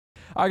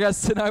All right,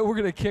 guys, tonight we're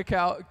going to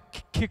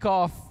kick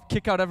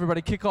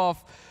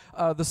off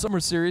the summer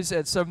series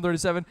at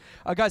 737.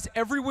 Guys,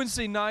 every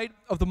Wednesday night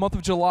of the month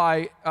of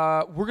July,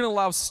 we're going to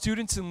allow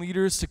students and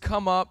leaders to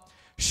come up,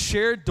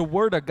 share the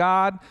Word of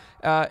God.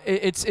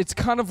 It's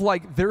kind of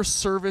like their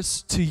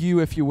service to you,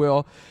 if you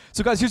will.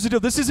 So, guys, here's the deal.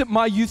 This isn't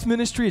my youth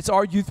ministry. It's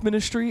our youth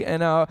ministry.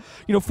 And,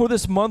 for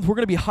this month, we're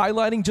going to be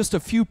highlighting just a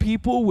few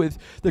people with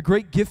the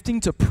great gifting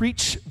to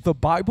preach the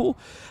Bible.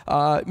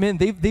 Man,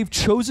 they've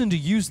chosen to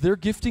use their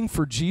gifting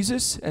for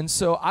Jesus. And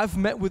so I've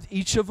met with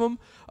each of them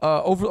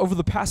over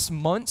the past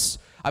months.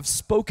 I've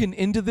spoken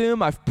into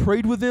them. I've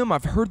prayed with them.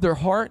 I've heard their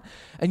heart.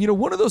 And,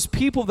 one of those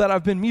people that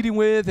I've been meeting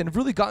with and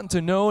really gotten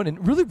to know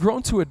and really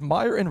grown to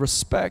admire and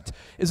respect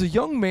is a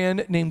young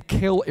man named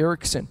Cale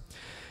Erickson.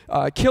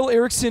 Cale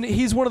Erickson,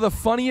 he's one of the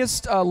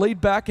funniest, laid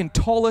back, and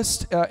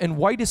tallest and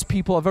whitest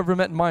people I've ever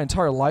met in my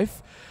entire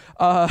life.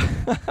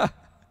 But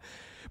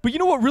you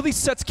know what really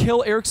sets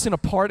Cale Erickson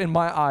apart in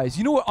my eyes?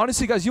 You know what,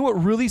 honestly, guys, you know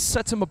what really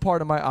sets him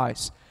apart in my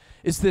eyes?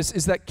 Is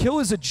that Cale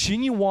is a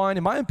genuine,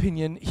 in my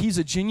opinion, he's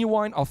a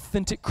genuine,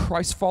 authentic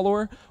Christ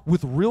follower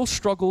with real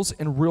struggles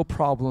and real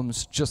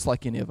problems, just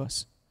like any of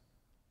us.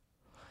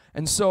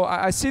 And so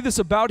I say this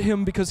about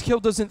him because Cale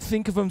doesn't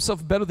think of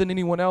himself better than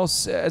anyone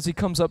else as he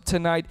comes up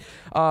tonight.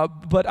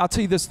 But I'll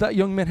tell you this, that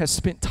young man has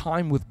spent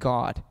time with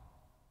God.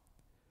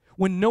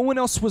 When no one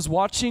else was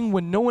watching,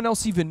 when no one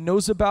else even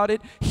knows about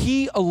it,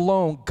 he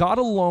alone, God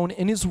alone,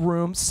 in his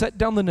room, set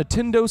down the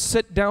Nintendo,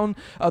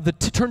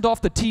 turned off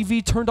the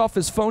TV, turned off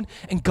his phone,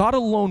 and God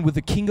alone with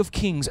the King of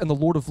Kings and the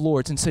Lord of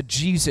Lords and said,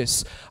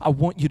 Jesus, I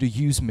want you to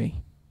use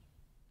me.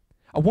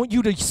 I want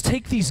you to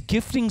take these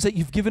giftings that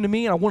you've given to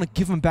me, and I want to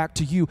give them back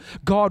to you.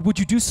 God, would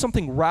you do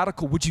something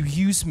radical? Would you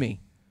use me?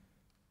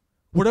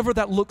 Whatever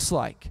that looks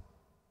like.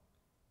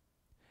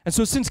 And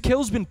so since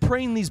Cale's been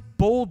praying these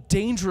bold,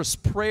 dangerous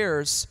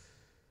prayers,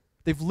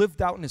 they've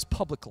lived out in his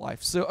public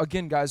life. So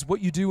again, guys, what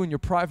you do in your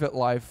private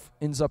life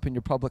ends up in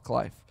your public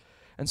life.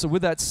 And so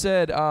with that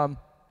said,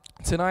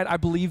 tonight I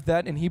believe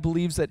that, and he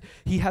believes that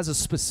he has a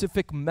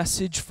specific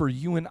message for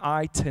you and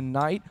I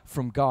tonight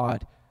from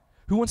God.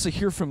 Who wants to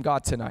hear from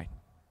God tonight?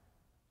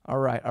 All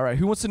right.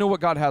 Who wants to know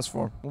what God has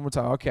for him? One more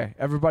time. Okay,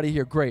 everybody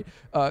here, great.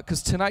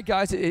 Because tonight,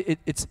 guys, it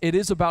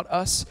is about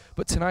us,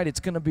 but tonight it's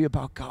going to be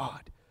about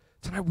God.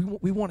 Tonight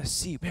we want to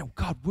see, man,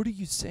 God, what are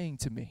you saying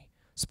to me?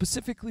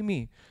 Specifically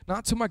me,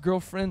 not to my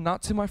girlfriend,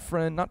 not to my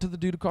friend, not to the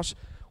dude across.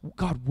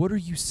 God, what are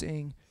you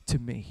saying to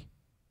me,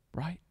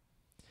 right?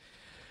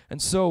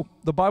 And so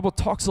the Bible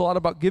talks a lot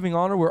about giving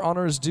honor where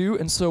honor is due,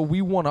 and so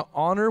we want to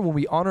honor. When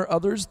we honor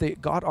others,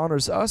 God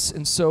honors us.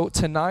 And so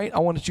tonight I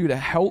want you to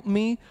help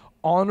me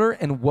honor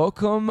and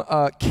welcome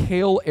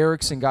Cale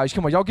Erickson, guys.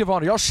 Come on, y'all give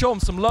honor. Y'all show him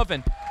some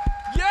loving.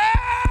 Yeah!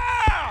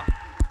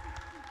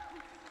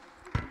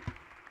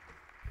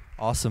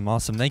 Awesome.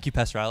 Thank you,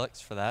 Pastor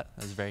Alex, for that.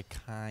 That was very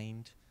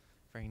kind,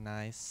 very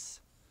nice.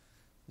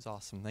 It was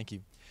awesome. Thank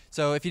you.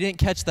 So if you didn't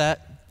catch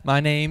that, my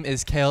name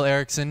is Cale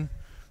Erickson,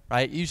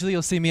 right? Usually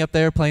you'll see me up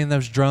there playing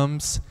those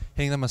drums,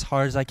 hitting them as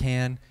hard as I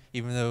can,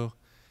 even though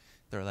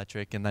they're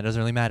electric, and that doesn't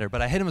really matter.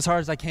 But I hit them as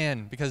hard as I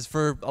can because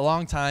for a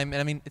long time,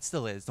 and I mean, it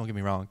still is, don't get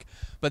me wrong,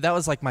 but that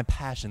was like my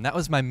passion. That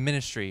was my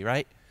ministry,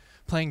 right?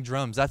 Playing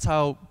drums. That's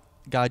how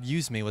God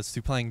used me, was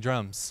through playing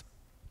drums.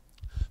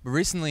 But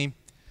recently,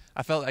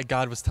 I felt like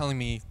God was telling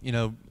me,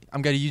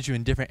 I'm going to use you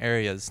in different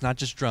areas, not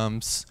just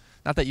drums.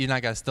 Not that you're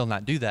not going to still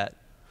not do that,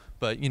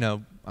 but, I'm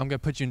going to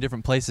put you in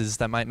different places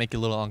that might make you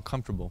a little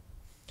uncomfortable.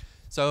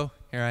 So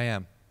here I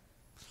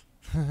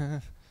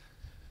am.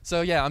 So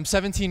yeah, I'm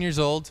 17 years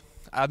old.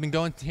 I've been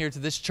going here to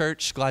this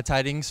church, Glad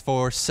Tidings,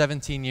 for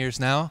 17 years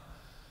now.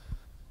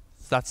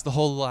 So that's the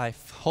whole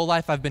life. Whole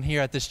life I've been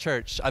here at this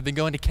church. I've been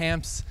going to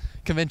camps,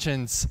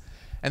 conventions,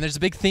 and there's a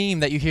big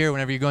theme that you hear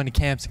whenever you're going to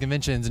camps and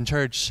conventions and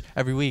church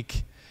every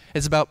week.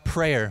 It's about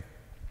prayer.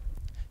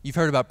 You've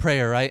heard about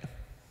prayer, right?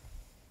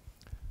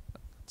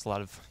 It's a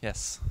lot of,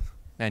 yes.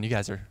 Man, you're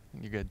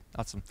good.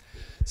 Awesome.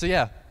 So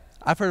yeah,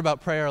 I've heard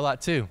about prayer a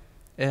lot too.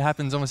 It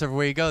happens almost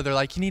everywhere you go. They're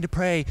like, you need to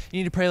pray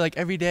like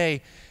every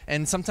day.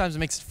 And sometimes it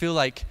makes it feel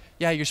like,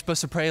 yeah, you're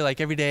supposed to pray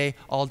like every day,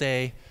 all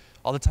the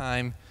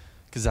time,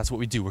 because that's what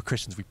we do. We're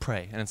Christians, we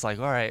pray. And it's like,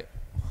 all right,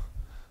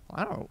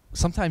 I don't know.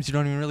 Sometimes you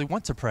don't even really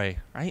want to pray,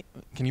 right?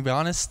 Can you be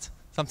honest?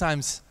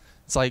 Sometimes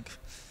it's like,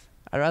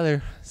 I'd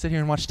rather sit here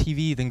and watch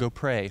TV than go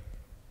pray.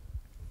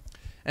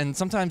 And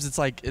sometimes it's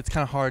like, it's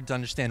kind of hard to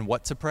understand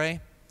what to pray.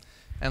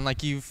 And like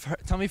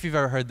tell me if you've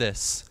ever heard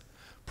this.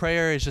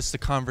 Prayer is just a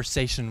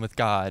conversation with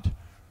God,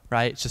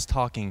 right? It's just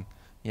talking,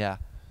 yeah.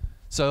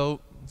 So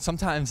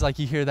sometimes like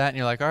you hear that and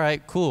you're like, all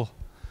right, cool.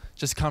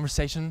 Just a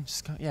conversation,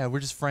 we're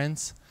just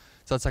friends.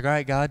 So it's like, all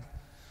right, God,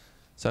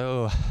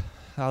 so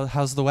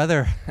how's the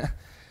weather?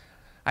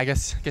 I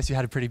guess you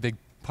had a pretty big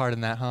part in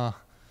that, huh?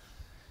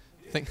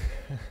 Think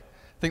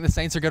the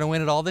Saints are going to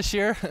win it all this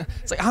year?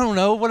 It's like, I don't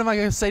know. What am I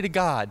going to say to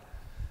God?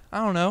 I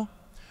don't know.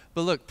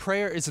 But look,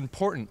 prayer is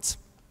important.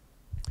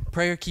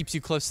 Prayer keeps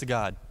you close to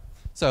God.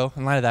 So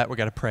in light of that, we're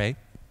going to pray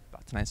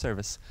about tonight's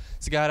service.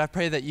 So God, I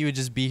pray that you would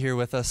just be here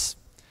with us,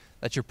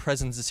 that your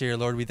presence is here,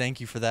 Lord. We thank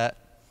you for that.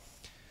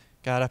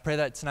 God, I pray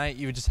that tonight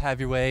you would just have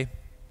your way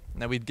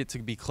and that we'd get to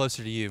be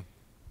closer to you.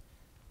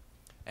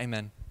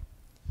 Amen.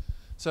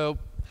 So,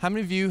 how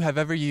many of you have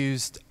ever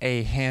used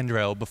a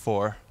handrail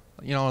before?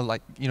 You know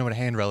what a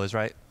handrail is,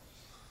 right?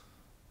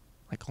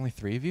 Like only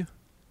 3 of you?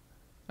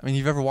 I mean,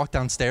 you've ever walked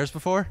downstairs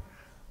before,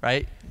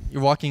 right?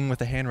 You're walking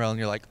with a handrail and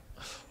you're like,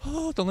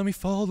 oh, don't let me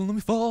fall, don't let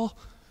me fall.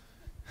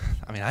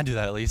 I mean, I do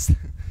that at least,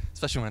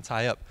 especially when I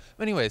tie up.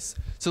 But anyways,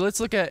 so let's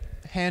look at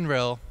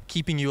handrail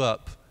keeping you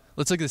up.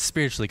 Let's look at this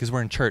spiritually because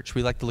we're in church.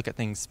 We like to look at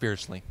things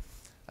spiritually.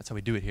 That's how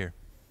we do it here,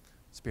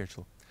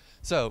 spiritual.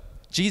 So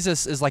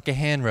Jesus is like a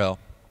handrail.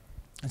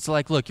 And so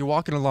like, look, you're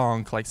walking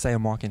along, like say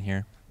I'm walking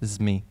here. This is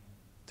me,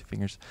 2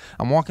 fingers.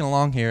 I'm walking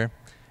along here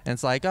and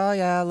it's like, oh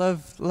yeah, I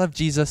love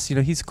Jesus. You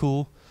know, he's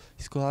cool.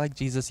 He's cool, I like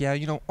Jesus. Yeah,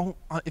 you know,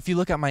 if you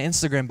look at my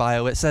Instagram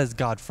bio, it says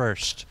God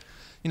first.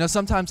 You know,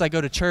 sometimes I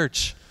go to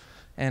church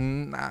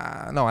and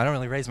no, I don't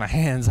really raise my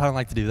hands. I don't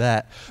like to do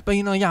that. But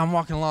you know, yeah, I'm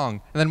walking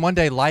along. And then one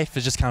day life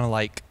is just kind of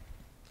like,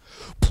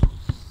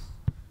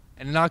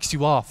 and it knocks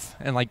you off.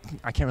 And like,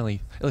 I can't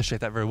really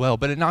illustrate that very well,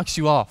 but it knocks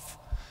you off.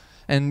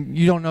 And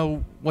you don't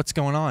know what's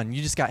going on.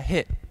 You just got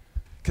hit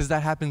because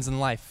that happens in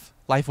life.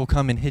 Life will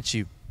come and hit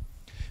you.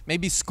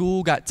 Maybe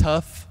school got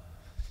tough.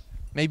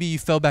 Maybe you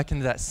fell back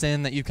into that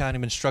sin that you've kind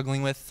of been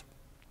struggling with.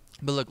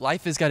 But look,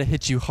 life has got to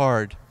hit you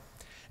hard.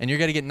 And you're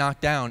going to get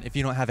knocked down if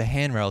you don't have a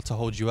handrail to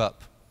hold you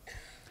up.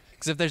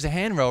 Because if there's a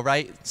handrail,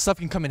 right, stuff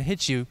can come and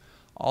hit you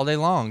all day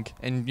long.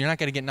 And you're not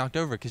going to get knocked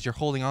over because you're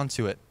holding on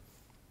to it.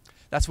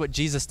 That's what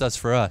Jesus does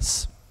for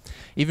us.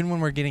 Even when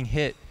we're getting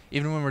hit,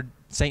 even when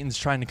Satan's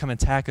trying to come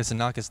attack us and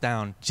knock us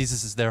down,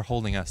 Jesus is there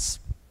holding us.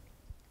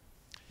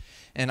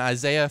 In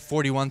Isaiah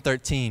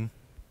 41:13,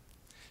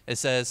 it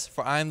says,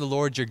 "For I am the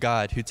Lord your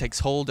God, who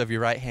takes hold of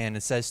your right hand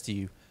and says to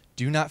you,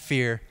 'Do not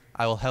fear,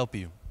 I will help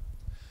you.'"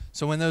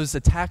 So when those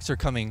attacks are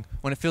coming,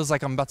 when it feels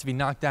like I'm about to be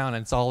knocked down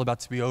and it's all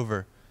about to be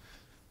over,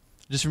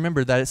 just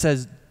remember that it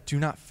says, "Do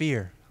not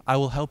fear, I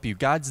will help you."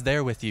 God's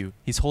there with you.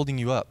 He's holding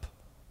you up.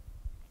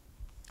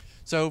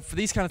 So for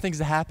these kind of things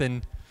to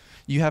happen,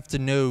 you have to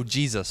know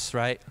Jesus,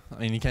 right? I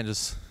mean, you can't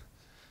just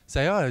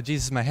say, oh,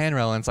 Jesus is my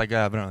handrail, and it's like,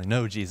 I don't really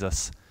know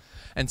Jesus.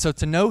 And so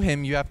to know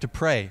him, you have to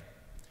pray.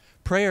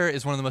 Prayer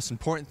is one of the most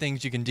important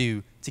things you can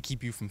do to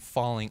keep you from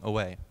falling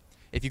away.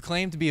 If you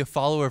claim to be a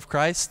follower of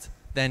Christ,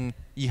 then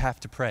you have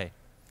to pray.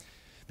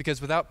 Because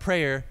without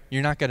prayer,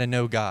 you're not going to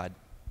know God.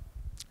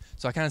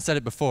 So I kind of said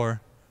it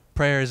before,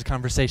 prayer is a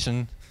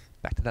conversation,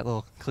 back to that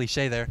little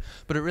cliche there,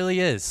 but it really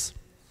is.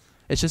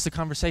 It's just a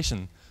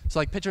conversation. So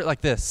like picture it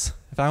like this.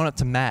 If I went up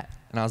to Matt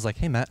and I was like,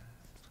 hey Matt,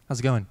 how's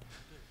it going?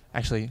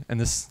 Actually,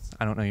 and this,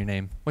 I don't know your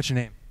name. What's your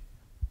name?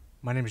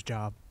 My name is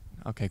Job.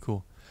 Okay,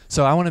 cool.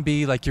 So I want to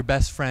be like your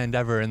best friend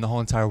ever in the whole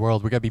entire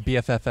world. We're going to be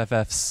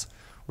BFFFs.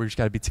 We just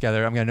got to be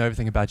together. I'm going to know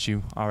everything about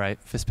you. All right,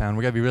 fist pound.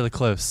 We're going to be really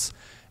close.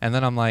 And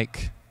then I'm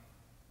like,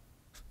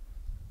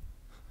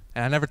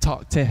 and I never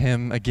talk to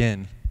him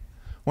again.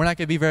 We're not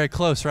going to be very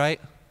close,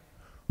 right?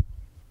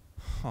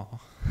 Oh.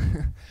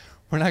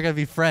 We're not going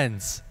to be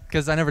friends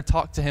because I never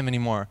talk to him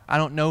anymore. I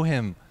don't know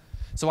him.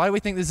 So why do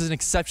we think this is an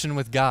exception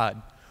with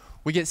God?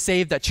 We get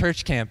saved at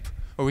church camp,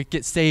 or we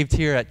get saved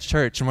here at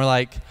church, and we're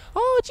like,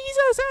 oh,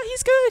 Jesus,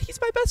 he's good. He's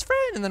my best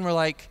friend. And then we're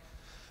like,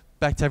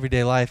 back to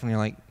everyday life, and you're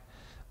like,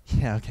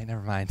 yeah, okay,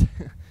 never mind.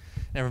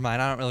 Never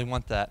mind, I don't really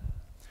want that.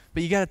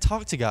 But you got to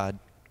talk to God.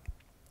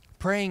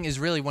 Praying is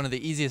really one of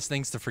the easiest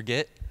things to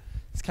forget.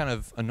 It's kind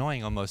of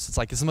annoying almost. It's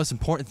like it's the most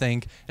important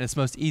thing, and it's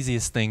the most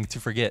easiest thing to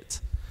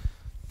forget.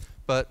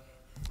 But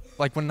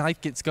like when life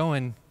gets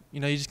going,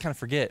 you just kind of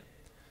forget.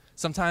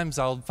 Sometimes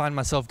I'll find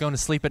myself going to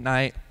sleep at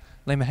night,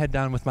 lay my head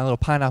down with my little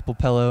pineapple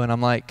pillow, and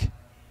I'm like,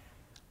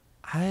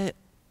 wait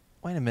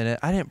a minute,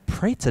 I didn't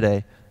pray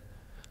today.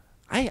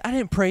 I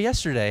didn't pray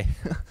yesterday.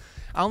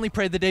 I only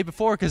prayed the day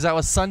before because that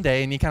was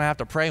Sunday, and you kind of have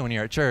to pray when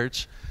you're at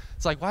church.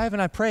 It's like, why haven't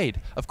I prayed?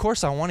 Of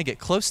course I want to get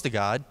close to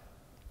God,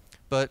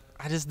 but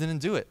I just didn't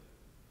do it.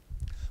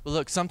 But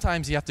look,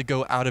 sometimes you have to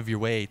go out of your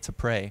way to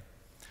pray.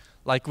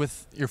 Like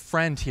with your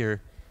friend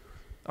here.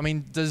 I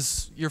mean,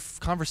 does your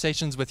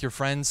conversations with your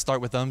friends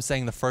start with them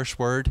saying the first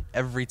word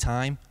every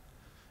time?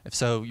 If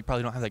so, you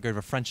probably don't have that great of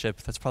a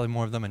friendship. That's probably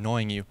more of them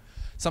annoying you.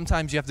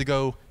 Sometimes you have to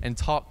go and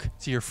talk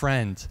to your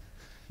friend.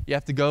 You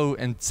have to go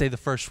and say the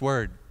first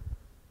word.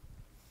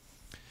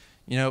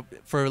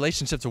 For a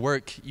relationship to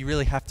work, you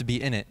really have to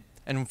be in it.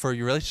 And for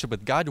your relationship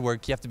with God to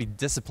work, you have to be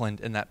disciplined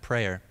in that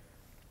prayer.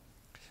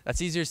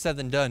 That's easier said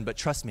than done, but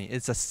trust me,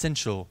 it's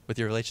essential with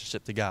your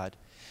relationship to God.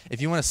 If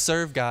you want to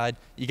serve God,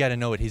 you got to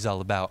know what he's all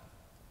about.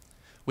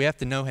 We have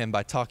to know him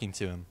by talking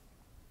to him.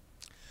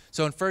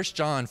 So in 1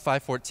 John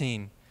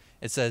 5:14,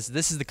 it says,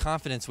 "This is the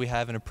confidence we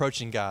have in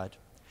approaching God,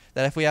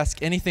 that if we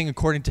ask anything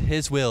according to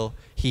his will,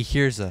 he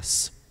hears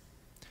us."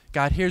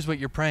 God hears what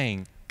you're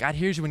praying. God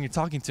hears you when you're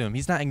talking to him.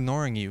 He's not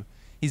ignoring you.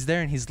 He's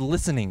there and he's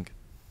listening.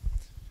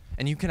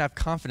 And you can have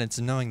confidence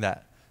in knowing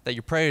that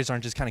your prayers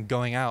aren't just kind of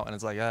going out and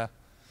it's like,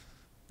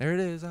 there it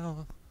is.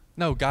 Oh.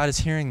 No, God is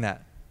hearing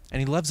that. And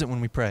he loves it when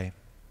we pray.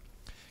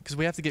 Because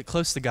we have to get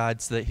close to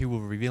God so that he will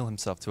reveal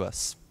himself to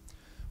us.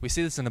 We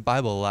see this in the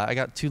Bible a lot. I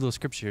got 2 little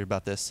scriptures here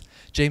about this.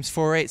 James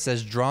 4:8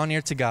 says, draw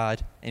near to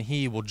God, and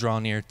he will draw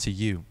near to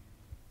you.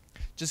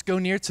 Just go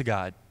near to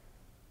God,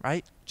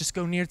 right? Just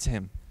go near to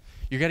him.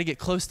 You got to get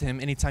close to him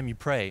anytime you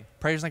pray.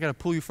 Prayer's not going to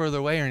pull you further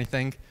away or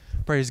anything.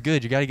 Prayer is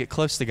good. You got to get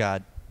close to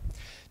God.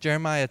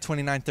 Jeremiah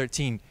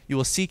 29:13, you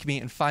will seek me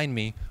and find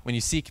me when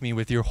you seek me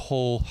with your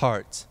whole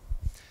heart.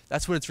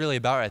 That's what it's really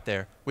about right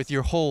there, with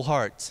your whole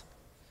heart.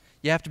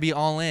 You have to be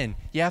all in.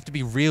 You have to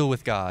be real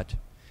with God.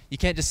 You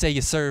can't just say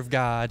you serve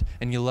God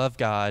and you love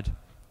God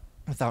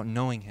without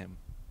knowing him.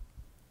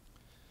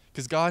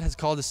 Because God has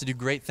called us to do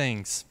great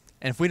things.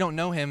 And if we don't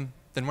know him,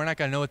 then we're not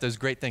going to know what those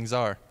great things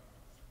are.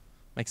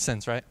 Makes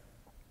sense, right?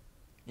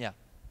 Yeah.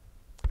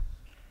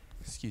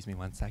 Excuse me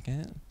 1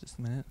 second. Just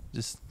a minute.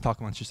 Just talk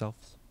amongst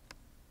yourselves.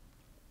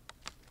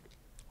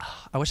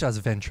 I wish I was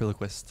a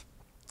ventriloquist.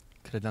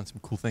 Could have done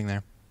some cool thing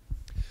there.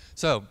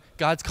 So,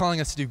 God's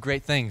calling us to do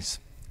great things.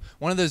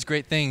 One of those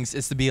great things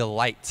is to be a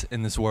light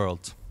in this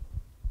world.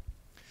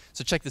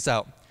 So check this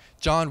out.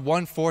 John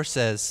 1:4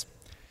 says,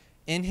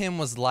 in him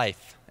was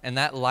life, and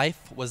that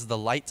life was the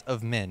light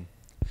of men.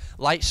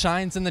 Light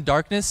shines in the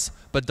darkness,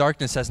 but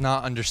darkness has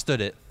not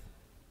understood it.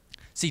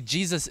 See,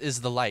 Jesus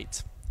is the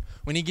light.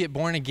 When you get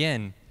born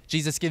again,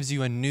 Jesus gives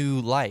you a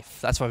new life.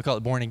 That's why we call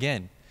it born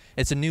again.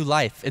 It's a new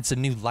life. It's a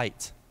new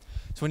light.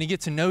 So when you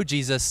get to know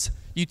Jesus,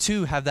 you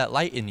too have that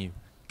light in you,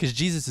 because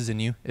Jesus is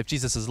in you. If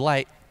Jesus is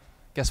light,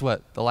 guess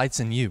what? The light's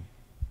in you.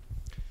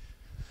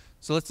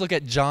 So let's look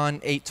at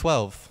John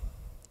 8:12.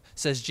 It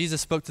says, Jesus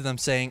spoke to them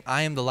saying,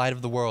 I am the light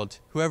of the world.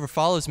 Whoever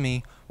follows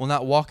me will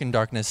not walk in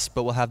darkness,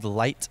 but will have the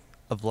light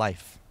of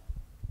life.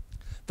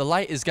 The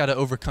light has got to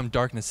overcome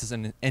darkness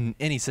in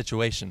any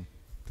situation.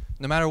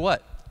 No matter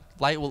what,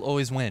 light will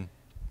always win.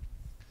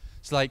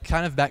 So like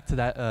kind of back to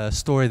that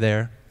story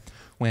there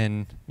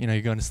when,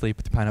 you're going to sleep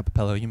with the pineapple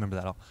pillow. You remember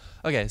that all.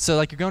 Okay, so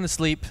like you're going to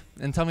sleep,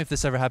 and tell me if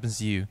this ever happens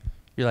to you.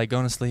 You're like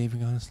going to sleep,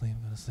 you're going to sleep,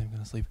 going to sleep,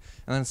 going to sleep.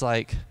 And then it's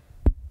like,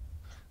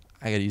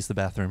 I got to use the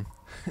bathroom.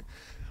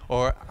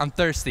 Or I'm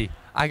thirsty.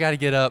 I got to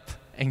get up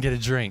and get a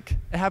drink.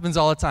 It happens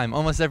all the time,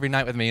 almost every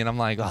night with me. And I'm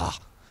like, oh,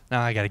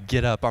 now I got to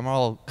get up. I'm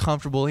all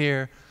comfortable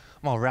here.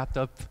 I'm all wrapped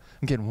up.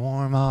 I'm getting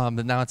warm.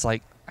 But now it's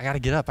like, I got to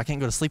get up. I can't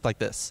go to sleep like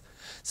this.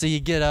 So you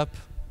get up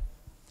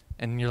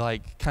and you're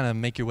like, kind of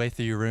make your way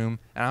through your room.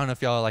 And I don't know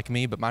if y'all are like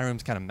me, but my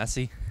room's kind of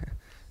messy.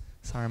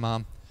 Sorry,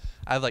 Mom.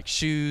 I have like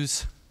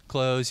shoes,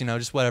 clothes,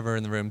 just whatever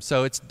in the room.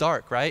 So it's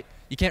dark, right?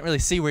 You can't really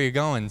see where you're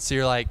going. So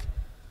you're like,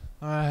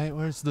 all right,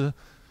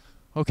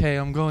 okay,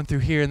 I'm going through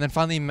here. And then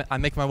finally I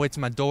make my way to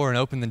my door and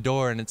open the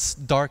door, and it's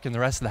dark in the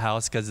rest of the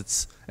house because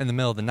it's in the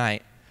middle of the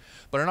night.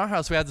 But in our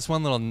house, we have this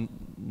one little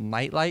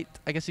night light,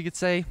 I guess you could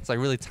say. It's like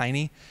really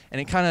tiny, and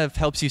it kind of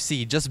helps you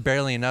see just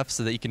barely enough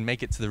so that you can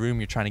make it to the room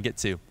you're trying to get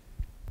to.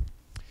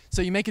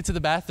 So you make it to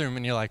the bathroom,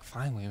 and you're like,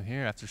 finally, I'm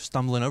here after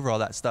stumbling over all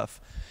that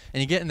stuff.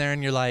 And you get in there,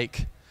 and you're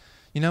like,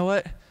 you know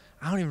what?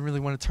 I don't even really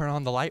want to turn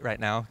on the light right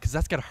now because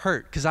that's going to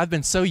hurt, because I've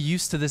been so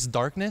used to this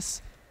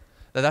darkness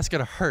that's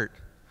going to hurt.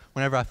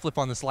 Whenever I flip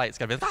on this light, it's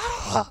going to be like,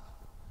 ah!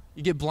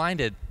 You get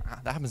blinded.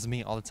 That happens to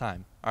me all the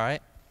time, all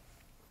right?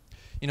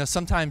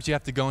 Sometimes you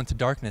have to go into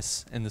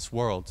darkness in this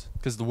world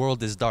because the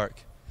world is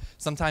dark.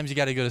 Sometimes you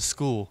got to go to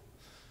school.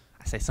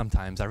 I say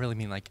sometimes. I really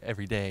mean like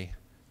every day,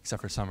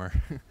 except for summer.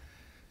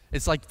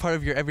 It's like part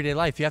of your everyday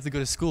life. You have to go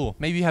to school.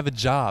 Maybe you have a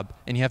job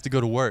and you have to go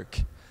to work,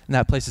 and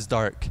that place is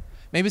dark.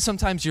 Maybe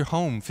sometimes your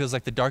home feels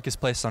like the darkest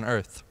place on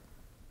earth.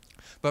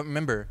 But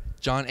remember,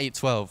 John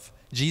 8:12,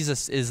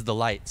 Jesus is the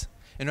light,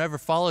 and whoever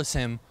follows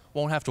him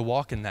won't have to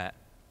walk in that.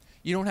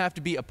 You don't have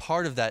to be a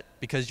part of that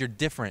because you're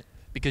different,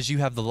 because you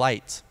have the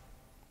light.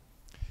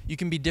 You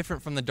can be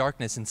different from the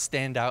darkness and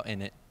stand out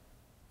in it.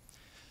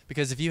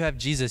 Because if you have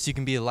Jesus, you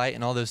can be a light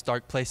in all those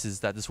dark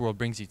places that this world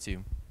brings you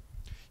to.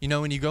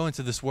 When you go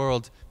into this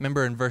world,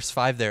 remember in verse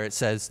 5 there, it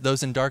says,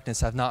 those in darkness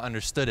have not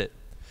understood it.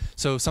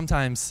 So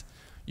sometimes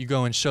you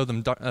go and show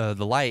them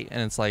the light,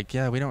 and it's like,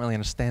 yeah, we don't really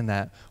understand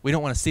that. We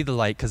don't want to see the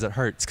light because it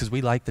hurts, because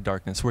we like the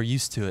darkness. We're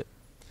used to it.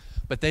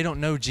 But they don't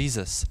know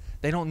Jesus.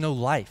 They don't know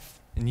life,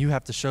 and you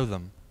have to show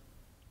them.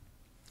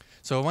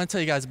 So I want to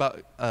tell you guys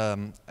about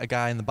a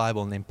guy in the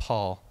Bible named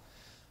Paul.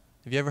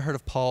 Have you ever heard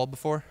of Paul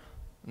before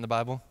in the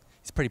Bible?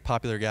 He's a pretty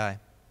popular guy.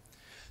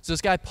 So this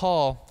guy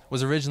Paul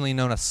was originally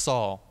known as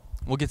Saul.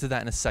 We'll get to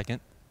that in a second.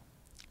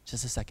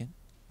 Just a second,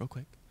 real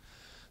quick.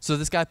 So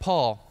this guy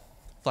Paul,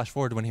 flash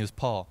forward to when he was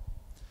Paul.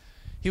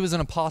 He was an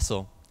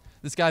apostle.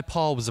 This guy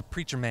Paul was a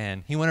preacher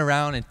man. He went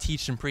around and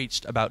taught and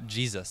preached about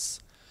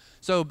Jesus.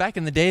 So back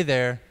in the day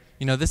there,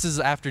 this is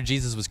after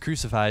Jesus was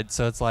crucified,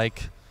 so it's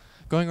like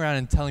going around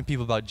and telling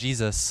people about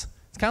Jesus.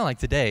 It's kind of like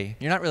today.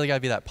 You're not really got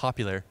to be that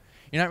popular.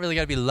 You're not really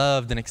got to be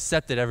loved and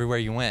accepted everywhere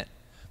you went.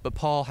 But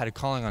Paul had a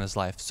calling on his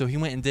life, so he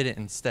went and did it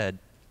instead.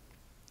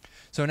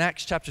 So in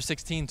Acts chapter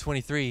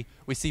 16:23,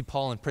 we see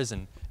Paul in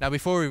prison. Now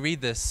before we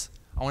read this,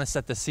 I want to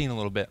set the scene a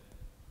little bit.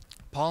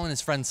 Paul and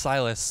his friend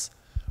Silas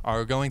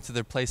are going to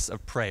their place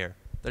of prayer.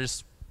 They're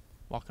just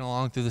walking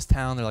along through this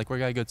town. They're like, we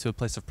got to go to a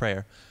place of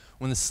prayer.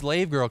 When the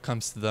slave girl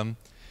comes to them,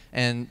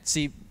 And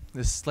see,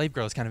 this slave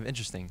girl is kind of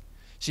interesting.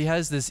 She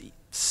has this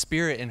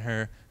spirit in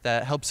her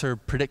that helps her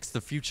predict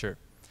the future.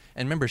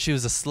 And remember, she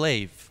was a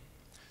slave.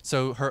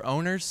 So her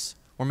owners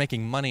were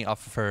making money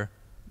off of her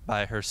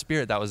by her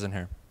spirit that was in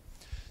her.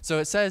 So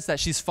it says that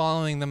she's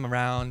following them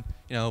around,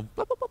 blah,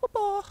 blah, blah, blah,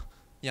 blah,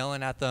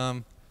 yelling at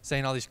them,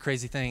 saying all these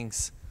crazy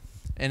things.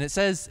 And it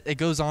says it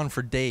goes on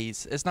for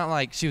days. It's not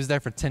like she was there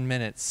for 10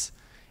 minutes.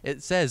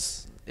 It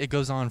says it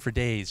goes on for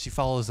days. She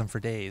follows them for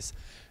days.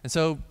 And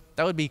so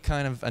that would be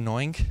kind of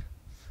annoying,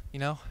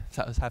 if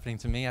that was happening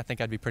to me. I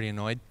think I'd be pretty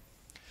annoyed.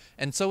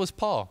 And so was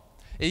Paul.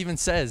 It even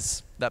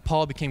says that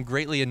Paul became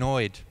greatly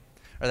annoyed,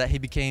 or that he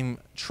became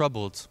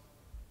troubled.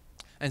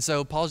 And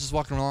so Paul's just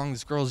walking along,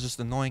 this girl's just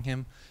annoying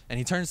him, and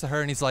he turns to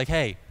her and he's like,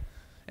 hey,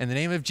 in the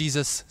name of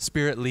Jesus,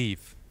 spirit,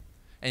 leave.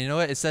 And you know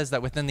what? It says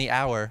that within the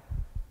hour,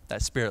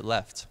 that spirit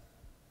left.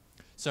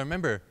 So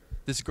remember,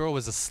 this girl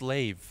was a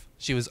slave.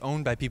 She was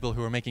owned by people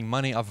who were making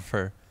money off of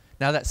her.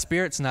 Now that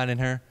spirit's not in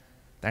her,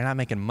 they're not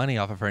making money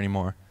off of her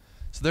anymore.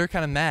 So they're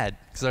kind of mad,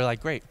 because they're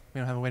like, great, we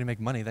don't have a way to make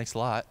money, thanks a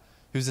lot.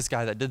 Who's this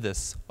guy that did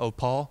this? Oh,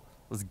 Paul?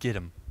 Let's get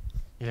him.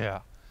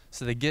 Yeah.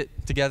 So they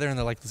get together and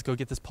they're like, let's go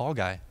get this Paul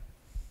guy.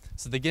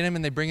 So they get him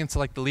and they bring him to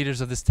like the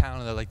leaders of this town,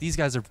 and they're like, these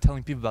guys are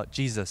telling people about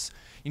Jesus.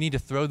 You need to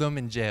throw them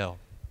in jail.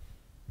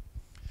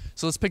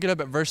 So let's pick it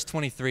up at verse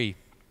 23.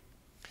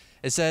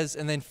 It says,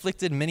 and they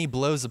inflicted many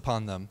blows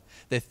upon them.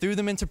 They threw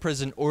them into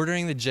prison,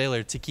 ordering the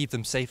jailer to keep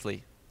them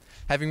safely.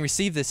 Having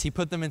received this, he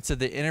put them into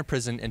the inner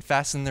prison and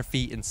fastened their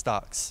feet in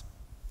stocks.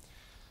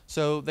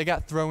 So they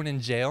got thrown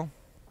in jail,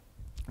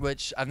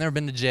 which I've never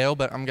been to jail,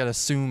 but I'm going to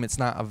assume it's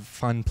not a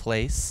fun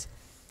place.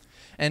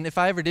 And if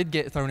I ever did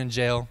get thrown in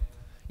jail,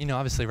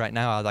 obviously right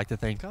now I'd like to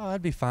think, oh,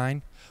 I'd be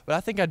fine. But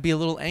I think I'd be a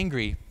little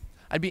angry.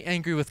 I'd be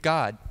angry with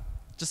God.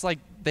 Just like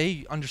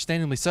they,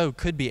 understandably so,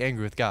 could be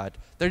angry with God.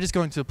 They're just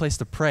going to a place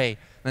to pray, and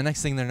the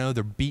next thing they know,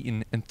 they're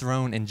beaten and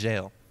thrown in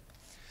jail.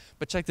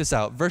 But check this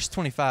out. Verse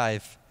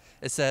 25,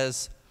 it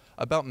says,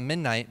 about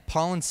midnight,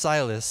 Paul and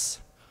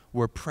Silas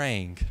were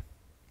praying.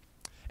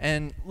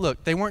 And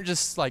look, they weren't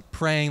just like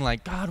praying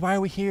like, God, why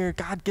are we here?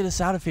 God, get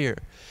us out of here.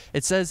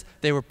 It says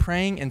they were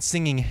praying and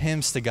singing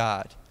hymns to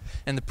God,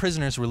 and the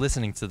prisoners were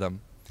listening to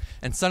them.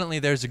 And suddenly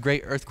there's a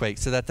great earthquake,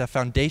 so that the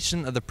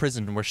foundation of the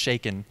prison were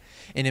shaken.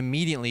 And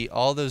immediately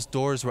all those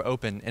doors were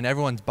open, and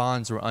everyone's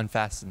bonds were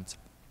unfastened.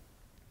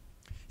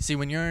 See,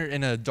 when you're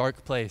in a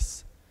dark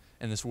place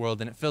in this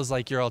world, and it feels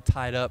like you're all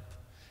tied up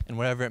and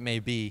whatever it may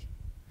be,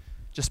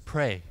 just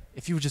pray.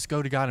 If you would just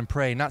go to God and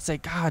pray, not say,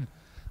 God,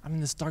 I'm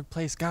in this dark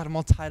place. God, I'm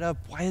all tied up.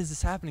 Why is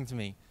this happening to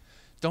me?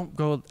 Don't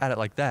go at it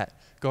like that.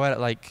 Go at it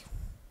like,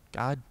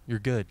 God, you're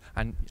good.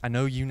 I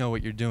know you know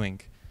what you're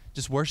doing.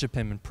 Just worship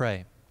him and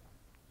pray.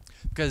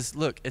 Because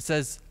look, it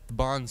says the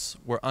bonds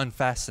were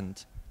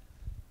unfastened.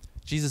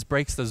 Jesus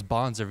breaks those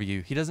bonds over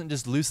you. He doesn't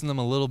just loosen them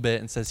a little bit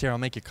and says, here, I'll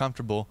make you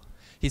comfortable.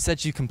 He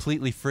sets you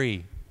completely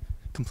free.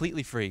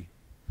 Completely free.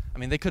 I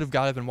mean, they could have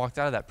got up and walked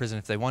out of that prison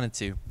if they wanted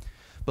to.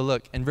 But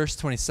look, in verse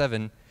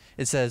 27,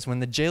 it says, when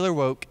the jailer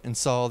woke and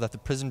saw that the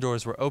prison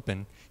doors were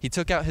open, he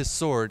took out his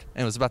sword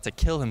and was about to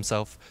kill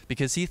himself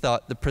because he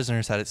thought the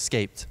prisoners had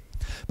escaped.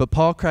 But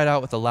Paul cried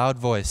out with a loud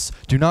voice,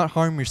 do not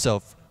harm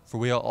yourself, for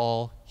we are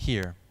all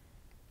here.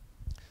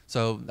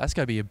 So that's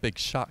got to be a big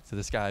shock to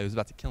this guy who's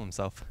about to kill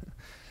himself.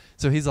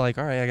 So he's like,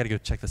 all right, I got to go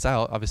check this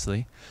out,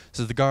 obviously.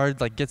 So the guard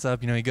gets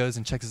up, he goes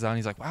and checks this out, and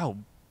he's like, wow,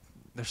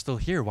 they're still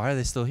here. Why are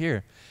they still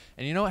here?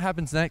 And you know what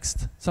happens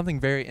next? Something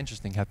very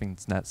interesting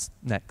happens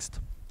next.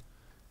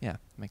 Yeah,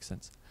 makes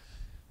sense.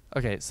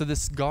 Okay, so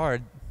this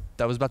guard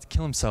that was about to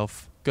kill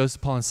himself goes to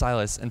Paul and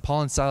Silas, and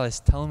Paul and Silas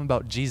tell him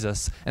about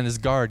Jesus, and this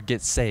guard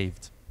gets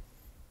saved.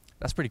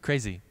 That's pretty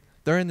crazy.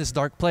 They're in this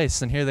dark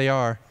place, and here they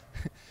are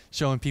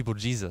showing people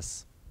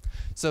Jesus.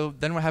 So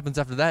then what happens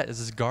after that is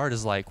this guard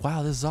is like,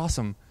 wow, this is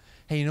awesome.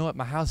 Hey, you know what?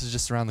 My house is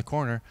just around the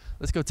corner.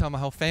 Let's go tell my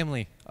whole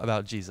family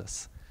about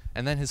Jesus.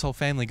 And then his whole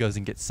family goes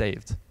and gets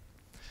saved.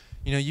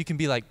 You can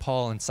be like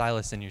Paul and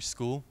Silas in your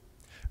school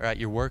or at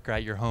your work or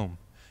at your home.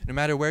 No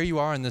matter where you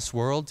are in this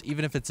world,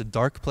 even if it's a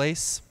dark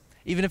place,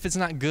 even if it's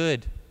not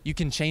good, you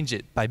can change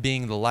it by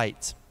being the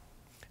light.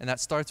 And that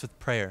starts with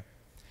prayer.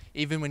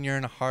 Even when you're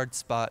in a hard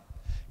spot,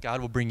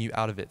 God will bring you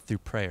out of it through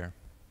prayer.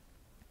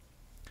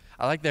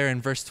 I like there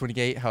in verse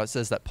 28 how it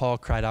says that Paul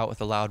cried out with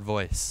a loud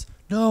voice.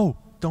 No,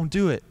 don't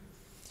do it.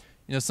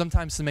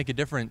 Sometimes to make a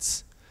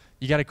difference,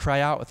 you got to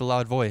cry out with a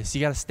loud voice.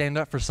 You got to stand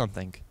up for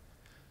something.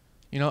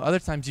 Other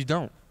times you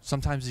don't.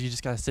 Sometimes you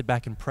just got to sit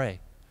back and pray.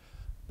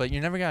 But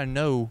you're never going to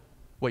know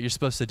what you're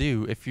supposed to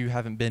do if you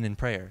haven't been in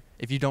prayer,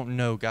 if you don't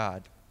know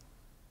God.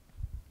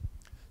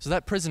 So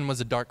that prison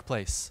was a dark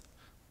place.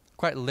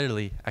 Quite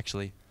literally,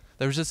 actually.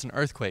 There was just an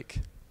earthquake.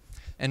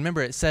 And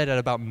remember, it said at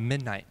about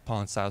midnight, Paul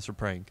and Silas were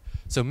praying.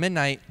 So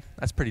midnight,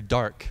 that's pretty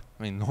dark,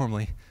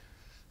 normally.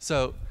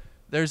 So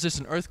there's just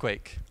an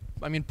earthquake.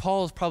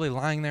 Paul's probably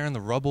lying there in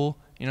the rubble.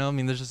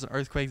 There's just an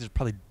earthquake. There's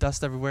probably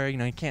dust everywhere.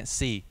 You can't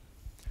see.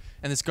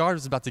 And this guard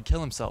was about to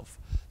kill himself.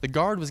 The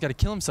guard was going to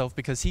kill himself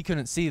because he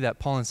couldn't see that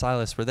Paul and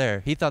Silas were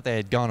there. He thought they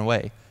had gone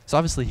away. So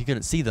obviously he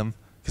couldn't see them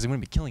because he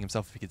wouldn't be killing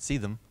himself if he could see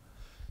them.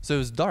 So it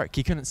was dark.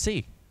 He couldn't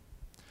see.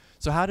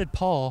 So how did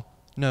Paul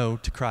know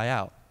to cry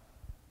out?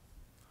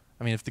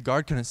 I mean, if the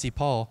guard couldn't see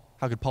Paul,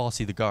 how could Paul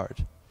see the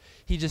guard?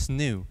 He just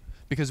knew.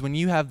 Because when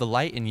you have the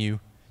light in you,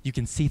 you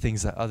can see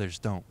things that others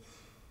don't.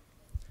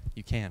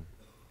 You can.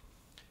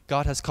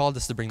 God has called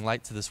us to bring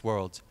light to this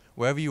world.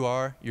 Wherever you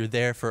are, you're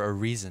there for a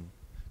reason.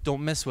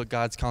 Don't miss what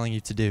God's calling you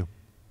to do.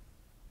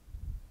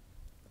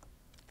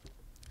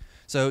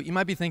 So you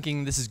might be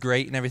thinking this is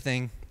great and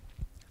everything,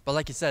 but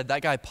like you said,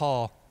 that guy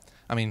Paul,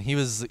 I mean, he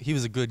was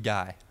a good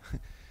guy.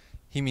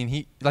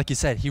 He like you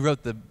said, he wrote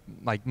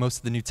most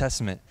of the New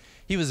Testament.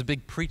 He was a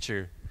big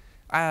preacher.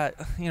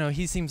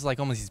 He seems like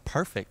almost he's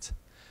perfect.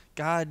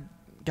 God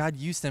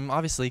used him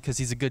obviously because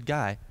he's a good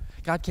guy.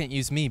 God can't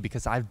use me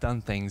because I've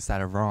done things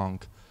that are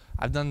wrong.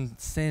 I've done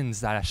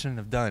sins that I shouldn't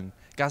have done.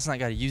 God's not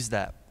got to use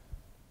that.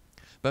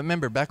 But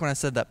remember, back when I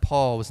said that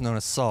Paul was known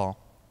as Saul,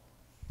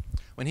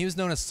 when he was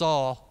known as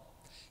Saul,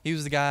 he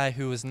was the guy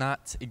who was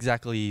not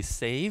exactly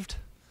saved,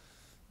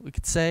 we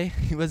could say.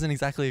 He wasn't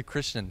exactly a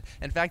Christian.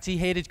 In fact, he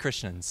hated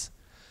Christians.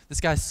 This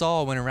guy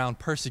Saul went around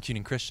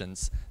persecuting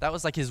Christians. That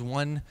was like his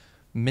one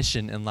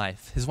mission in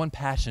life. His one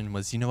passion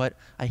was, you know what?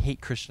 I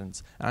hate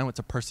Christians, and I want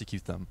to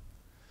persecute them.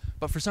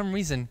 But for some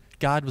reason,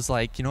 God was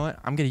like, you know what?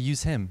 I'm going to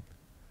use him.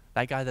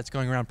 That guy that's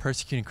going around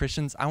persecuting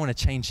Christians, I want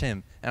to change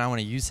him, and I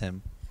want to use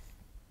him.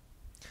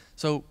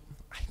 So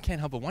I can't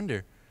help but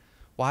wonder,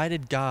 why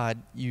did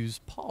God use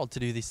Paul to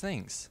do these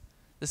things?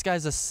 This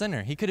guy's a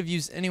sinner. He could have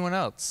used anyone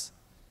else.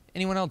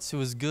 Anyone else who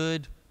was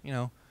good, he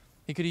could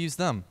have used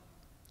them.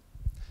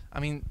 I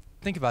mean,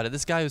 think about it.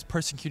 This guy who's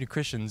persecuted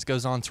Christians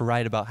goes on to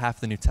write about half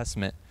the New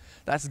Testament.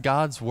 That's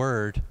God's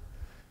word,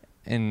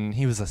 and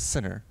he was a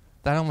sinner.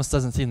 That almost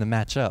doesn't seem to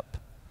match up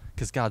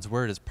because God's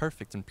word is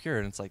perfect and pure,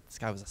 and it's like this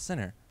guy was a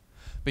sinner.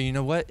 But you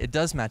know what? It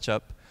does match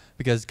up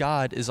because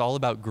God is all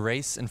about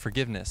grace and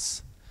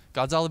forgiveness.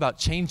 God's all about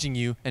changing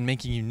you and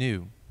making you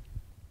new.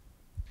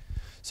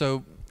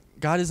 So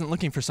God isn't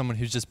looking for someone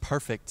who's just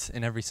perfect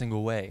in every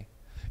single way.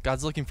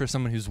 God's looking for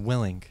someone who's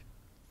willing.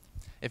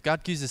 If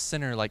God uses a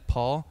sinner like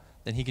Paul,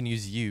 then he can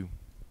use you.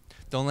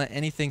 Don't let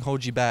anything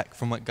hold you back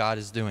from what God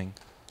is doing.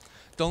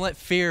 Don't let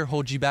fear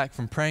hold you back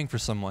from praying for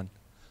someone.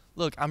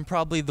 Look, I'm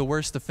probably the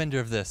worst offender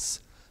of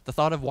this. The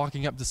thought of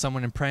walking up to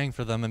someone and praying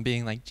for them and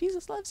being like,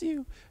 Jesus loves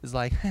you, is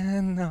like,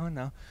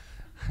 no.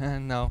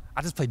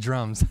 I just play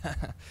drums.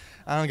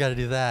 I don't got to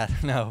do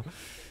that. No.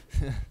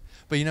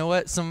 But you know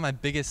what? Some of my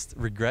biggest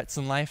regrets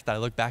in life that I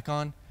look back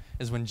on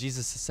is when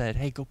Jesus said,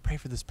 hey, go pray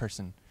for this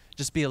person.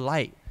 Just be a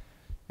light.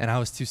 And I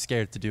was too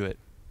scared to do it.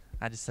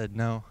 I just said,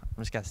 no,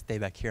 I'm just got to stay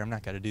back here. I'm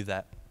not going to do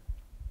that.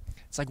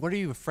 It's like, what are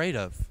you afraid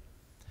of?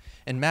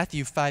 In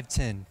Matthew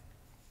 5:10,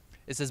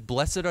 it says,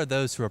 blessed are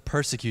those who are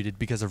persecuted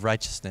because of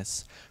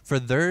righteousness, for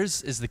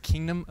theirs is the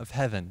kingdom of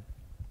heaven.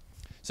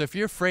 So if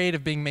you're afraid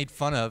of being made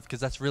fun of, because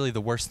that's really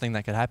the worst thing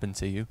that could happen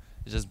to you,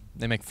 it's just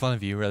they make fun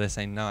of you, or they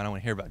say, no, I don't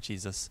want to hear about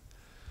Jesus.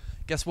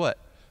 Guess what?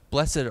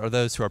 Blessed are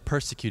those who are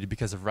persecuted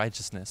because of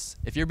righteousness.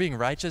 If you're being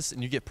righteous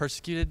and you get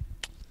persecuted,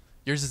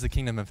 yours is the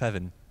kingdom of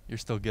heaven. You're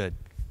still good.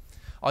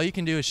 All you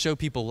can do is show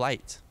people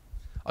light.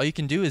 All you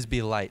can do is be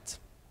a light.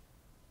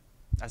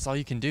 That's all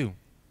you can do.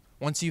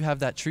 Once you have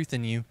that truth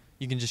in you,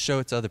 you can just show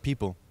it to other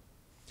people.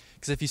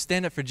 Because if you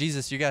stand up for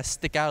Jesus, you got to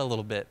stick out a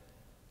little bit.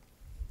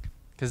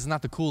 Because it's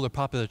not the cool or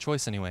popular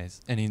choice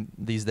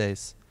these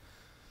days.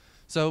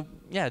 So,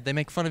 yeah, they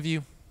make fun of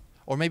you.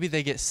 Or maybe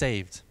they get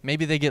saved.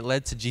 Maybe they get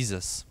led to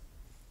Jesus.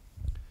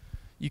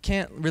 You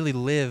can't really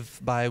live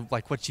by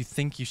what you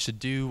think you should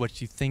do,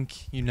 what you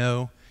think you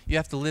know. You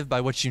have to live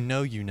by what you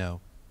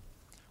know.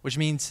 Which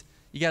means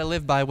you got to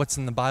live by what's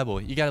in the Bible.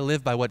 You got to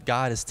live by what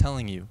God is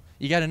telling you.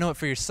 You got to know it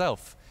for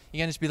yourself. You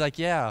can't just be like,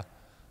 yeah,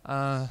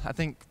 I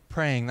think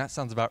praying, that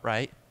sounds about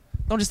right.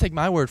 Don't just take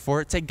my word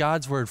for it. Take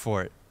God's word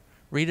for it.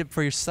 Read it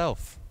for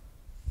yourself.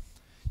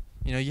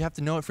 You have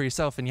to know it for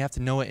yourself, and you have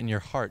to know it in your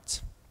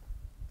heart.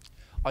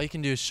 All you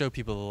can do is show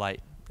people the light.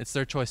 It's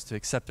their choice to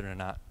accept it or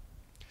not.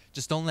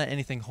 Just don't let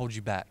anything hold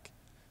you back.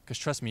 Because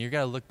trust me, you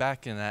got to look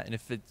back in that, and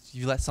if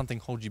you let something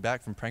hold you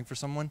back from praying for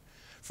someone,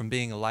 from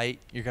being a light,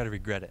 you're going to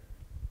regret it.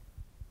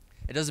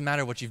 It doesn't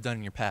matter what you've done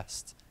in your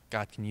past.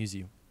 God can use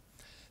you.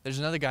 There's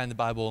another guy in the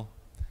Bible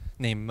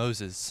named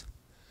Moses.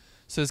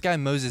 So this guy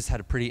Moses had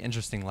a pretty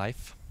interesting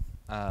life.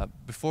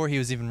 Before he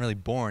was even really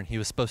born, he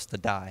was supposed to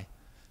die.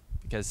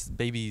 Because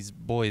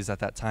boys at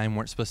that time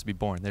weren't supposed to be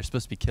born. They're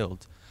supposed to be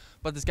killed.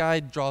 But this guy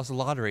draws a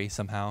lottery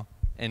somehow,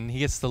 and he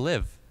gets to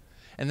live.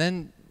 And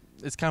then,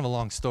 it's kind of a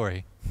long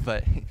story,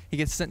 but he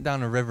gets sent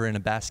down a river in a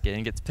basket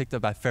and gets picked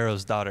up by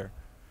Pharaoh's daughter.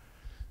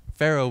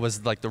 Pharaoh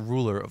was like the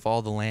ruler of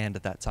all the land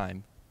at that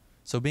time.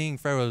 So being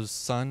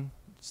Pharaoh's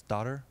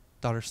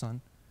daughter's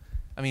son,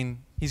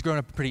 he's grown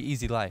up a pretty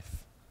easy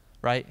life,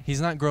 right?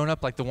 He's not grown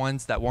up like the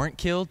ones that weren't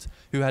killed,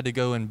 who had to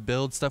go and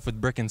build stuff with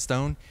brick and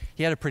stone.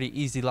 He had a pretty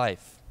easy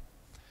life.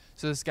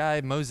 So this guy,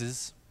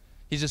 Moses,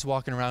 he's just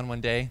walking around one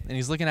day, and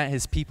he's looking at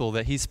his people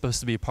that he's supposed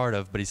to be a part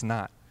of, but he's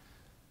not.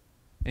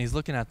 And he's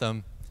looking at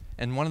them,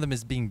 and one of them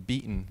is being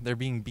beaten. They're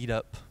being beat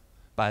up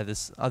by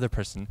this other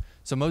person.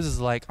 So Moses is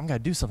like, I'm going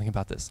to do something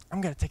about this. I'm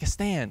going to take a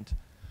stand.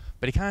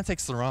 But he kind of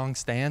takes the wrong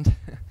stand.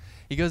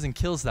 He goes and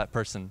kills that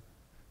person.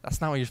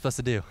 That's not what you're supposed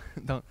to do.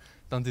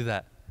 Don't do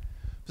that.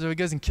 So he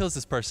goes and kills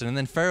this person, and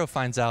then Pharaoh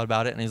finds out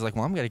about it, and he's like,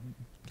 well, I'm going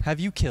to have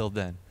you killed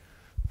then.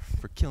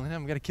 For killing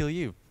him, I'm going to kill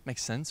you.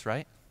 Makes sense,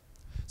 right?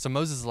 So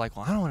Moses is like,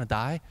 well, I don't want to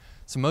die.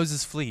 So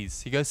Moses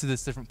flees. He goes to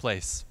this different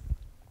place.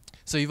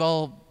 So you've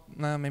all,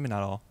 maybe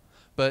not all,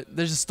 but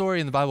there's a story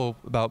in the Bible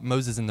about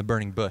Moses in the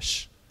burning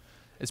bush.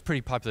 It's a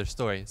pretty popular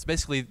story. It's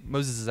basically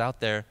Moses is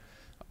out there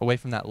away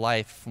from that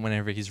life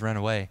whenever he's run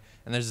away,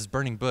 and there's this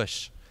burning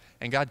bush.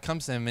 And God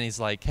comes to him, and he's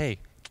like, hey,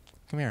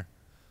 come here.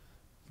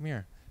 Come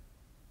here.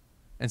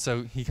 And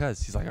so he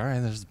does. He's like, all right,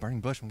 there's this burning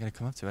bush. I'm going to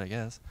come up to it, I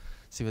guess.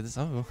 See what this,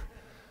 oh.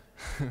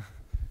 Can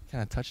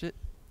I touch it?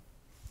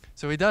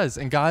 So he does.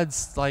 And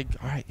God's like,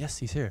 all right, yes,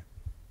 he's here.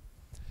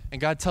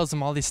 And God tells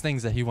him all these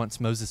things that he wants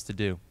Moses to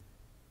do.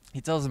 He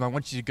tells him, I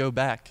want you to go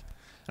back,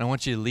 and I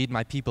want you to lead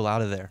my people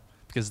out of there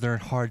because they're in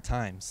hard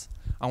times.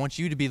 I want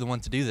you to be the one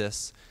to do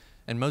this.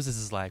 And Moses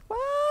is like,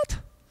 what?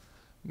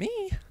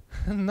 Me?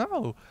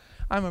 No.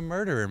 I'm a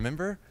murderer,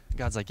 remember?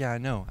 God's like, yeah, I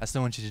know. I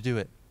still want you to do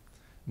it.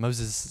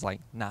 Moses is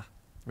like, nah,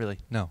 really,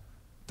 no.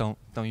 Don't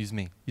use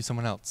me. Use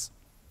someone else.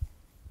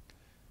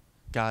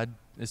 God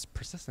is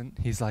persistent.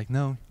 He's like,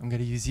 no, I'm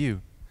going to use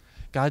you.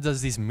 God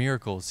does these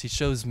miracles. He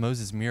shows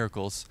Moses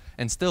miracles.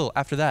 And still,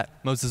 after that,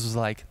 Moses was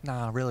like,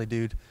 nah, really,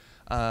 dude.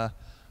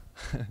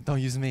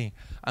 Don't use me.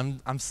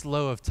 I'm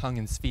slow of tongue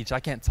and speech. I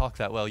can't talk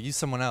that well. Use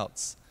someone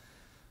else.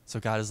 So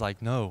God is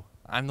like, no,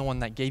 I'm the one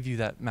that gave you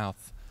that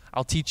mouth.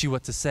 I'll teach you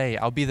what to say.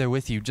 I'll be there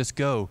with you. Just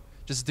go.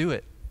 Just do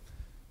it.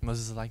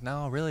 Moses is like,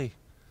 no, really,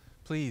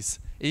 please.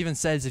 It even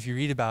says, if you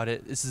read about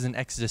it, this is in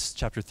Exodus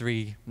chapter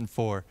 3 and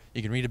 4.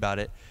 You can read about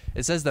it.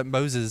 It says that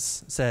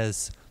Moses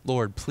says,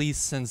 Lord, please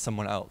send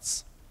someone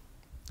else.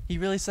 He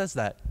really says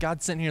that.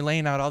 God's sitting here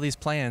laying out all these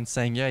plans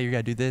saying, yeah, you got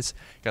to do this.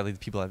 You got to lead the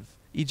people out of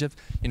Egypt.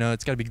 You know,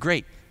 it's got to be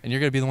great. And you're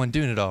going to be the one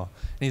doing it all.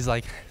 And he's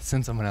like,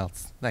 send someone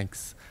else.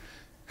 Thanks.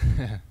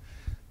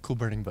 Cool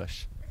burning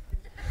bush.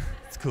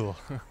 It's cool.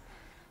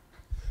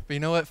 But you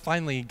know what?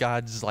 Finally,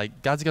 God's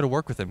got to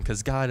work with him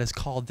because God has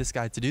called this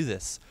guy to do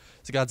this.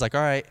 So God's like,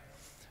 all right,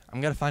 I'm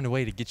going to find a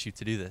way to get you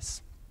to do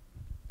this.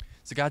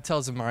 So God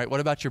tells him, all right, what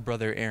about your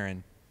brother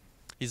Aaron?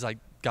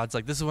 God's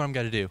like, this is what I'm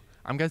going to do.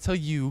 I'm going to tell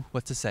you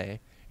what to say.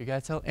 You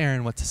got to tell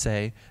Aaron what to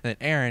say. And then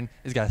Aaron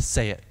has got to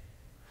say it.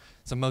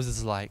 So Moses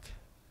is like,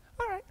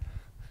 all right,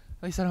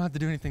 at least I don't have to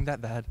do anything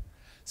that bad.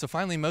 So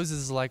finally Moses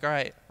is like, all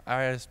right,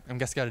 I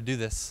guess I got to do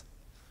this.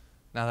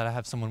 Now that I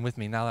have someone with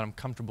me, now that I'm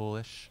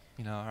comfortable-ish,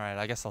 all right,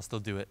 I guess I'll still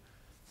do it.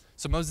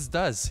 So Moses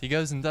does. He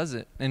goes and does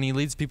it, and he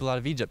leads people out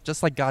of Egypt,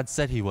 just like God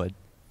said he would.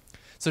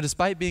 So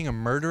despite being a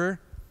murderer,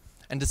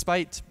 and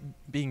despite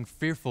being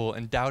fearful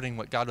and doubting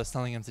what God was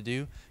telling him to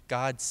do,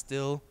 God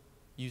still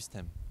used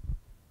him.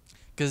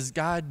 Because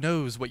God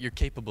knows what you're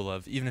capable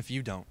of, even if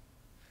you don't.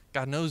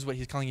 God knows what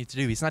he's calling you to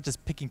do. He's not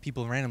just picking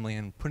people randomly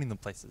and putting them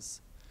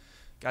places.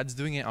 God's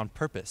doing it on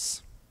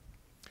purpose.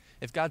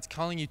 If God's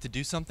calling you to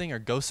do something or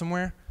go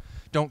somewhere,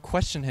 don't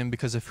question him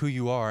because of who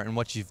you are and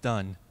what you've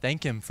done.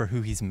 Thank him for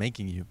who he's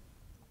making you.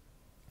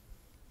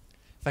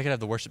 If I could have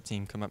the worship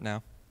team come up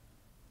now.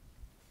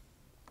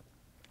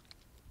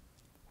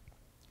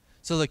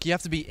 So look, you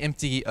have to be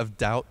empty of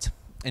doubt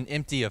and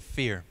empty of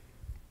fear.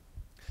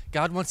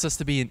 God wants us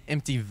to be an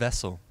empty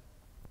vessel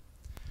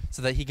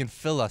so that he can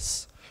fill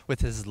us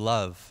with his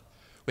love,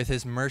 with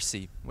his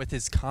mercy, with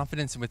his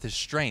confidence, and with his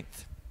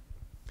strength.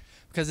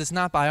 Because it's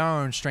not by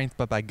our own strength,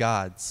 but by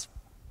God's.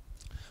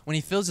 When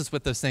he fills us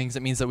with those things,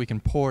 it means that we can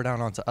pour it out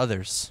onto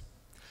others.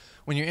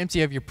 When you're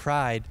empty of your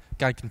pride,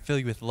 God can fill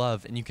you with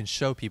love, and you can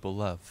show people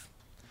love.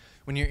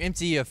 When you're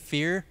empty of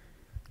fear,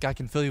 God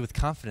can fill you with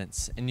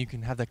confidence, and you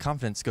can have that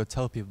confidence go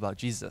tell people about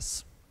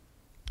Jesus.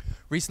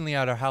 Recently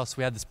at our house,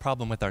 we had this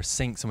problem with our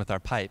sinks and with our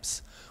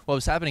pipes. What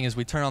was happening is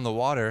we turn on the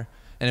water,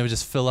 and it would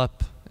just fill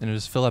up, and it would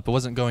just fill up. It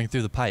wasn't going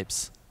through the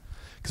pipes.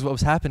 Because what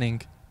was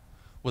happening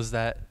was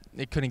that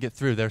it couldn't get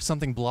through. There was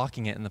something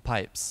blocking it in the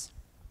pipes.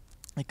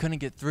 It couldn't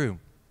get through.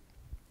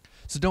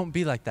 So don't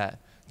be like that.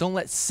 Don't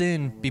let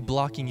sin be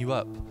blocking you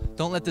up.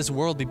 Don't let this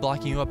world be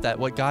blocking you up that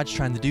what God's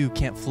trying to do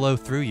can't flow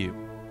through you.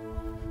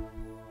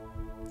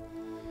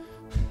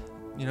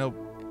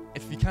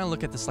 If you kind of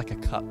look at this like a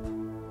cup,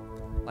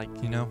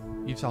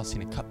 you've all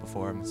seen a cup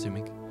before, I'm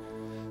assuming.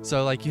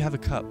 So you have a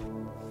cup.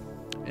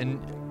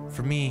 And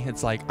for me,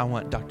 it's like, I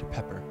want Dr.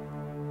 Pepper.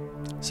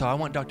 So I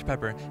want Dr.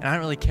 Pepper, and I don't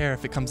really care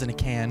if it comes in a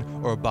can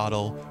or a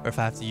bottle or if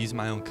I have to use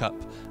my own cup.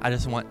 I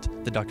just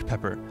want the Dr.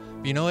 Pepper.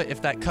 But you know what?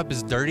 If that cup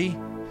is dirty,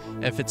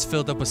 if it's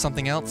filled up with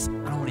something else, I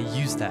don't want to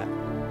use that.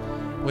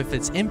 If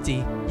it's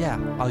empty, yeah,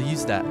 I'll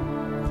use that.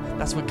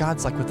 That's what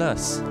God's like with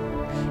us.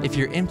 If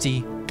you're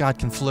empty, God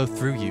can flow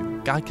through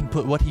you. God can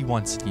put what he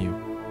wants in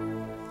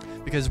you.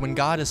 Because when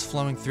God is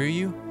flowing through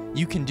you,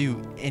 you can do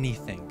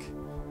anything.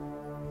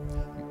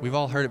 We've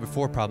all heard it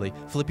before probably.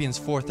 Philippians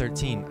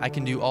 4:13, I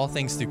can do all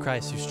things through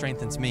Christ who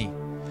strengthens me.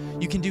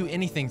 You can do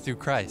anything through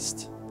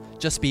Christ.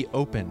 Just be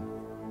open.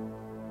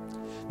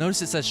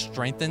 Notice it says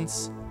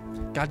strengthens.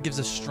 God gives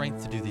us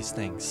strength to do these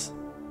things.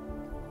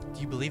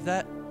 Do you believe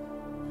that?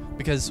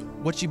 Because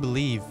what you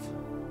believe,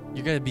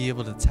 you're going to be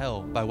able to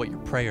tell by what your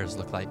prayers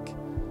look like.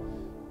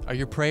 Are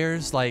your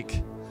prayers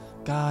like,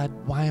 God,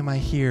 why am I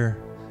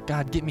here?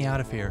 God, get me out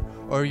of here.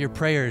 Or are your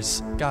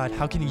prayers, God,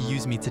 how can you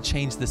use me to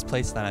change this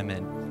place that I'm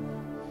in?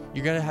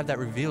 You're going to have that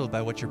revealed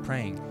by what you're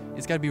praying.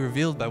 It's got to be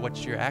revealed by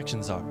what your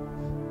actions are.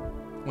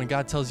 When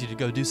God tells you to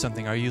go do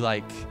something, are you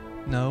like,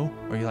 no?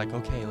 Or are you like,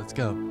 okay, let's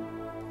go?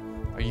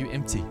 Are you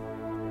empty?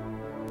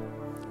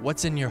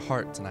 What's in your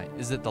heart tonight?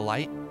 Is it the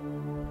light?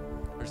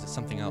 Or is it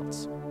something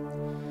else?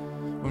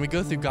 When we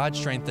go through God's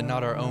strength and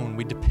not our own,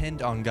 we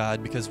depend on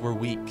God because we're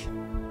weak.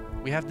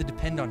 We have to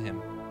depend on Him.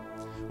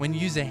 When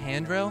you use a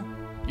handrail,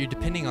 you're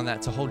depending on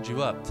that to hold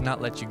you up, to not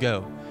let you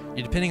go.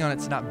 You're depending on it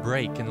to not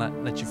break and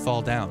let you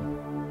fall down.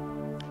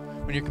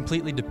 When you're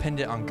completely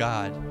dependent on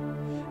God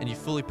and you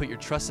fully put your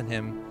trust in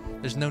Him,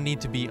 there's no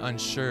need to be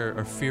unsure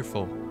or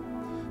fearful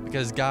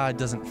because God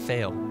doesn't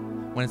fail.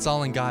 When it's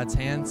all in God's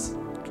hands,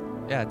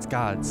 yeah, it's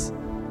God's.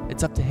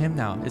 It's up to Him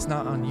now. It's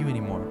not on you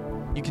anymore.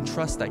 You can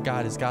trust that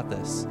God has got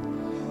this.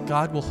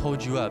 God will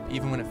hold you up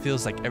even when it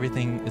feels like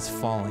everything is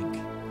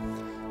falling.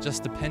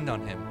 Just depend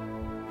on Him.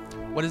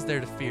 What is there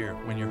to fear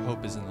when your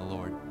hope is in the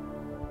Lord?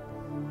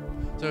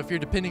 So if you're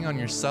depending on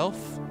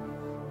yourself,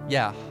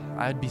 yeah,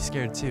 I'd be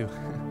scared too.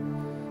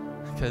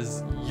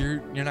 Because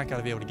you're not going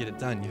to be able to get it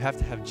done. You have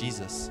to have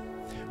Jesus.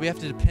 We have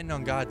to depend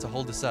on God to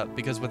hold us up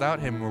because without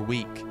Him, we're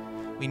weak.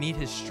 We need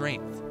His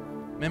strength.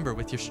 Remember,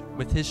 with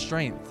His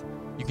strength,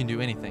 you can do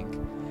anything.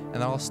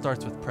 And that all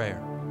starts with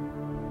prayer.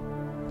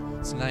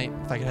 Tonight,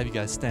 if I could have you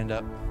guys stand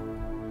up.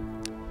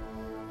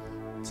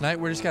 Tonight,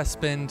 we're just going to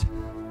spend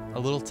a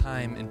little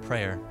time in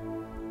prayer.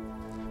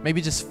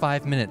 Maybe just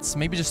 5 minutes,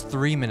 maybe just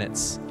 3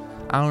 minutes.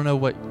 I don't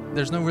know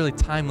there's no really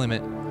time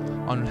limit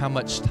on how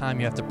much time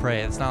you have to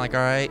pray. It's not like,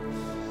 all right,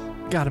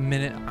 got a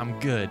minute, I'm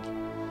good.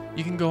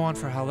 You can go on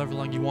for however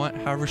long you want,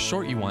 however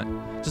short you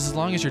want, just as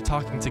long as you're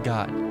talking to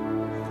God,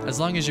 as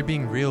long as you're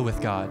being real with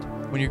God.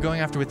 When you're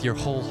going after with your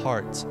whole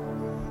heart,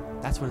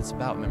 that's what it's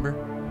about, remember?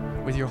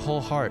 With your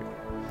whole heart,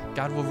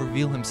 God will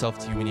reveal Himself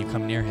to you when you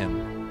come near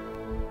Him.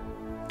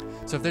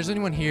 So if there's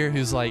anyone here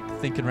who's like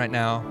thinking right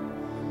now,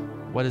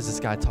 what is this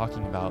guy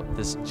talking about?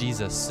 This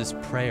Jesus, this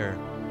prayer.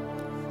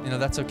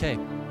 That's okay.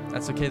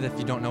 That's okay if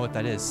you don't know what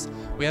that is.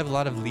 We have a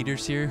lot of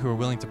leaders here who are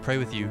willing to pray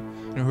with you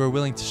and who are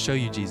willing to show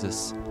you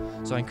Jesus.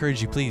 So I encourage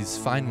you, please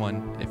find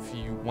one if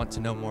you want to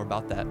know more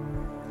about that.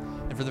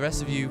 And for the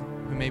rest of you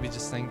who maybe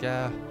just think,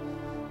 yeah,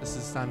 this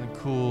is sounding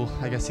cool.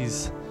 I guess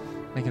he's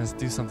making us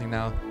do something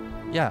now.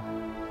 Yeah,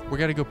 we're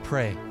going to go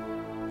pray.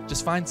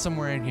 Just find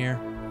somewhere in here.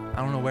 I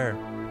don't know where.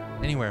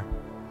 Anywhere.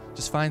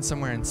 Just find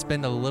somewhere and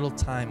spend a little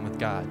time with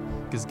God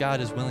because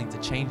God is willing to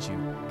change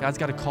you. God's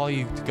got to call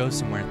you to go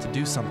somewhere, to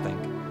do something.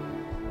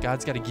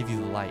 God's got to give you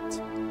the light.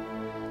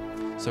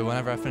 So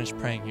whenever I finish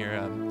praying here,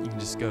 you can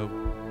just go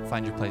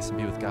find your place and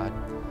be with God.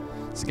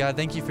 So God,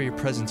 thank you for your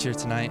presence here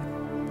tonight.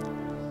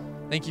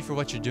 Thank you for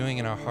what you're doing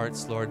in our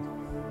hearts, Lord.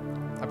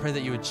 I pray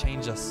that you would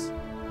change us.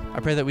 I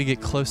pray that we get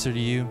closer to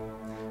you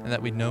and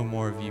that we know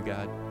more of you,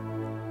 God.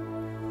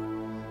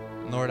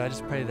 And Lord, I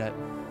just pray that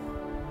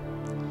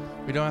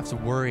we don't have to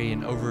worry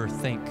and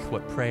overthink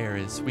what prayer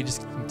is. We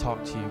just can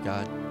talk to you,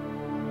 God.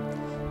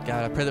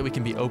 God, I pray that we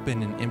can be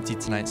open and empty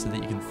tonight so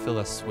that you can fill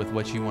us with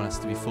what you want us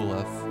to be full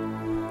of.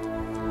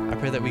 I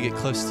pray that we get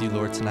close to you,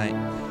 Lord, tonight.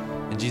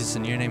 In Jesus,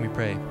 in your name we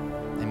pray.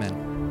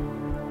 Amen.